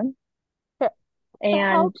 You're welcome. But the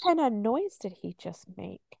hell And kind of noise did he just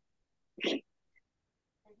make?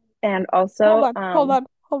 and Hold also on, hold on,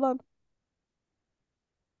 hold on.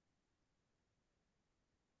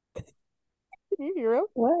 you hear him?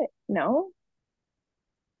 What? No?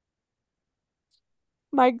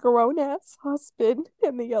 My grown ass husband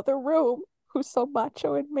in the other room, who's so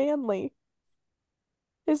macho and manly,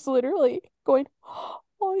 is literally going,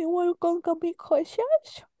 "Oh, you want to go get me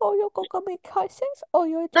kisses? Oh, you go get me kisses? Oh,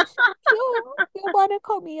 you're just so cute. You want to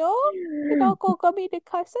come here? You gonna go get me the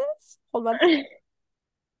kisses? Hold on.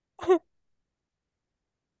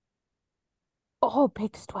 Oh,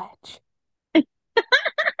 big stretch.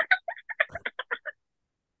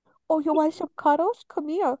 Oh, you want some cuddles? Come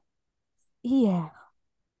here. Yeah,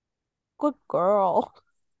 good girl.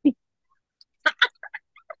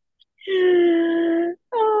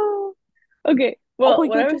 Oh. Okay. Oh, Well,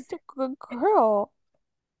 what you're I was just a good girl.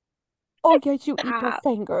 Oh, yes, you eat her stop.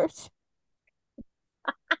 fingers.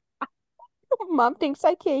 Mom thinks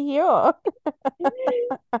I can't hear.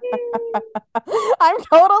 I'm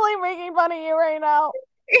totally making fun of you right now.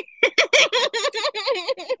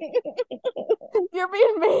 You're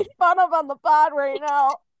being made fun of on the pod right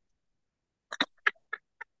now.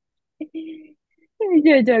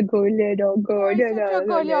 You're a good little girl, You're such a good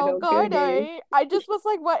little little goodie. goodie. I just was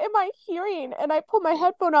like, what am I hearing? And I put my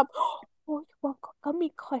headphone up. Oh, you want to give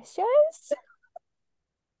me kisses?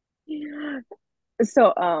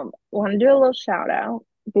 So, want to do a little shout out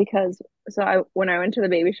because I when I went to the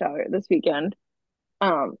baby shower this weekend,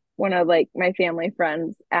 one of like my family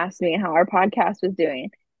friends asked me how our podcast was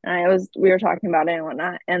doing, and we were talking about it and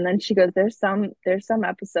whatnot, and then she goes, "There's some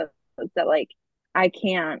episodes that like I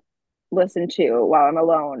can't listen to while I'm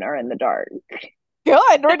alone or in the dark."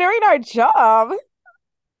 Good. We're doing our job.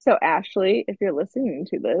 So, Ashley, if you're listening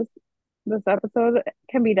to this episode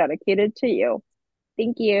can be dedicated to you.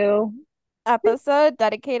 Thank you. Episode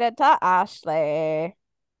dedicated to Ashley.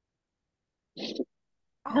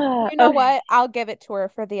 Oh, you know Okay. what? I'll give it to her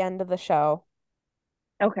for the end of the show.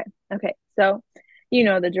 Okay. Okay. So, you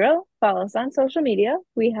know the drill. Follow us on social media.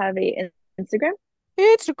 We have a Instagram,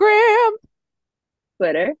 Instagram,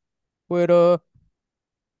 Twitter, Twitter,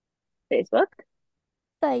 Facebook,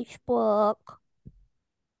 Facebook,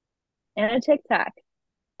 and a TikTok.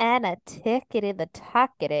 and a ticket in the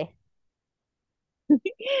tackety. And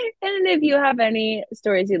if you have any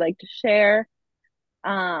stories you'd like to share,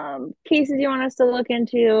 cases you want us to look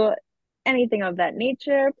into, anything of that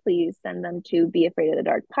nature, please send them to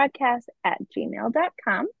beafraidofthedark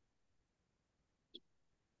podcast@gmail.com.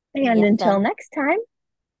 And Yes, until next time,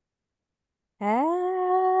 Ashley.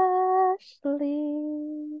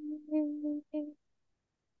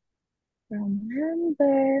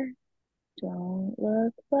 remember, don't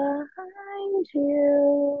look behind you.